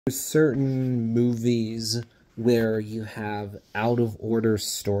There's certain movies where you have out of order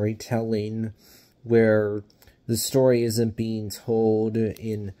storytelling, where the story isn't being told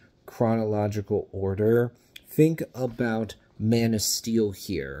in chronological order. Think about Man of Steel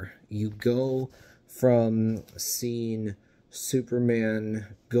here. You go from seeing Superman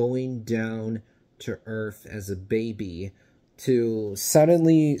going down to Earth as a baby to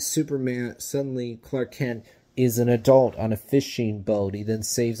suddenly Clark Kent is an adult on a fishing boat. He then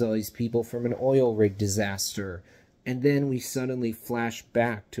saves all these people from an oil rig disaster. And then we suddenly flash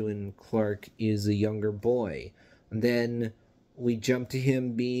back to when Clark is a younger boy. And then we jump to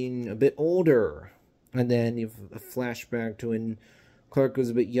him being a bit older. And then you have a flashback to when Clark was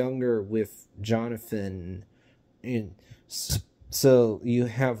a bit younger with Jonathan. And so you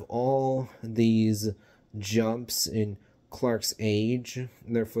have all these jumps in Clark's age.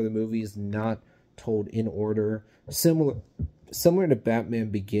 And therefore the movie is not told in order, similar to Batman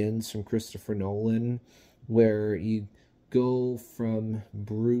Begins from Christopher Nolan, where you go from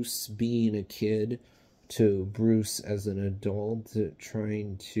Bruce being a kid to Bruce as an adult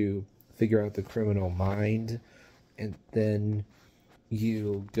trying to figure out the criminal mind, and then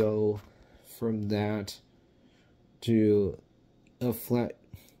you go from that to after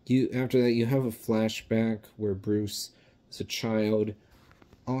that you have a flashback where Bruce is a child.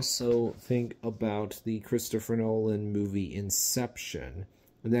 Also, think about the Christopher Nolan movie Inception.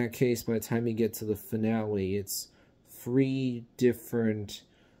 In that case, by the time you get to the finale, it's 3 different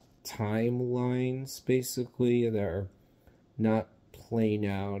timelines, basically, that are not playing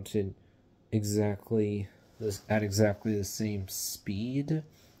out at exactly the same speed.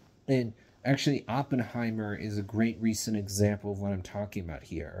 And actually, Oppenheimer is a great recent example of what I'm talking about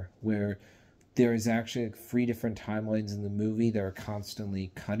here, where there is actually 3 different timelines in the movie that are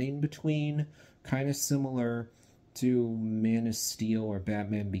constantly cutting between, kind of similar to Man of Steel or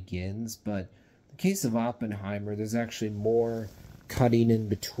Batman Begins, but in the case of Oppenheimer, there's actually more cutting in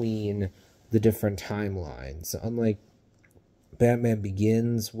between the different timelines. Unlike Batman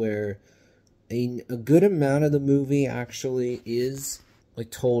Begins, where a good amount of the movie actually is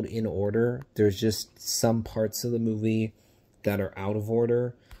told in order. There's just some parts of the movie that are out of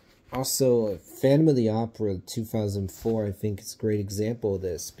order. Also, Phantom of the Opera 2004, I think, is a great example of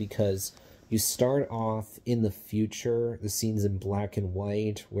this, because you start off in the future, the scene's in black and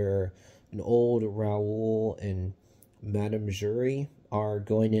white, where an old Raoul and Madame Jury are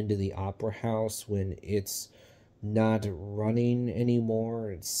going into the opera house when it's not running anymore.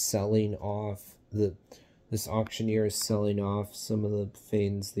 It's selling off, this auctioneer is selling off some of the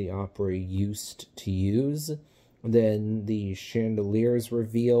things the opera used to use. Then the chandelier is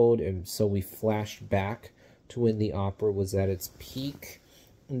revealed, and so we flash back to when the opera was at its peak.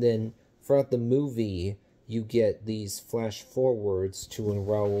 And then throughout the movie, you get these flash forwards to when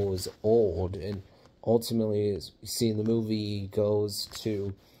Raoul was old, and ultimately, as you see in the movie, goes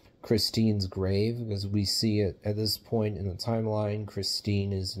to Christine's grave, because we see it at this point in the timeline,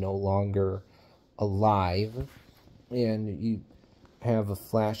 Christine is no longer alive, and you have a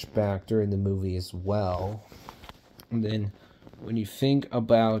flashback during the movie as well. And then when you think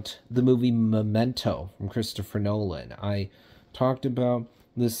about the movie Memento from Christopher Nolan, I talked about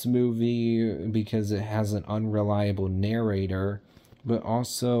this movie because it has an unreliable narrator, but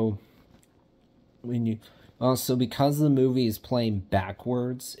also because the movie is playing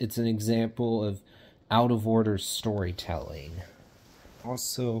backwards, it's an example of out of order storytelling.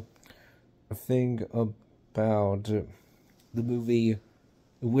 Also, a thing about the movie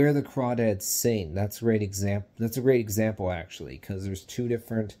Where the Crawdads Sing, that's a great example actually, because there's 2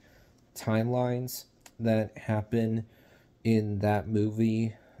 different timelines that happen in that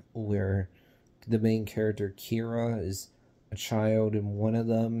movie, where the main character Kira is a child in one of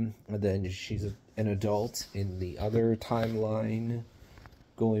them, and then she's an adult in the other timeline,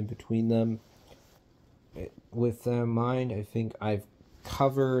 going between them. With that in mind, I think I've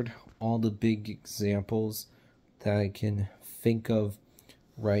covered all the big examples that I can think of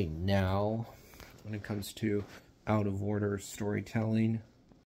right now when it comes to out of order storytelling.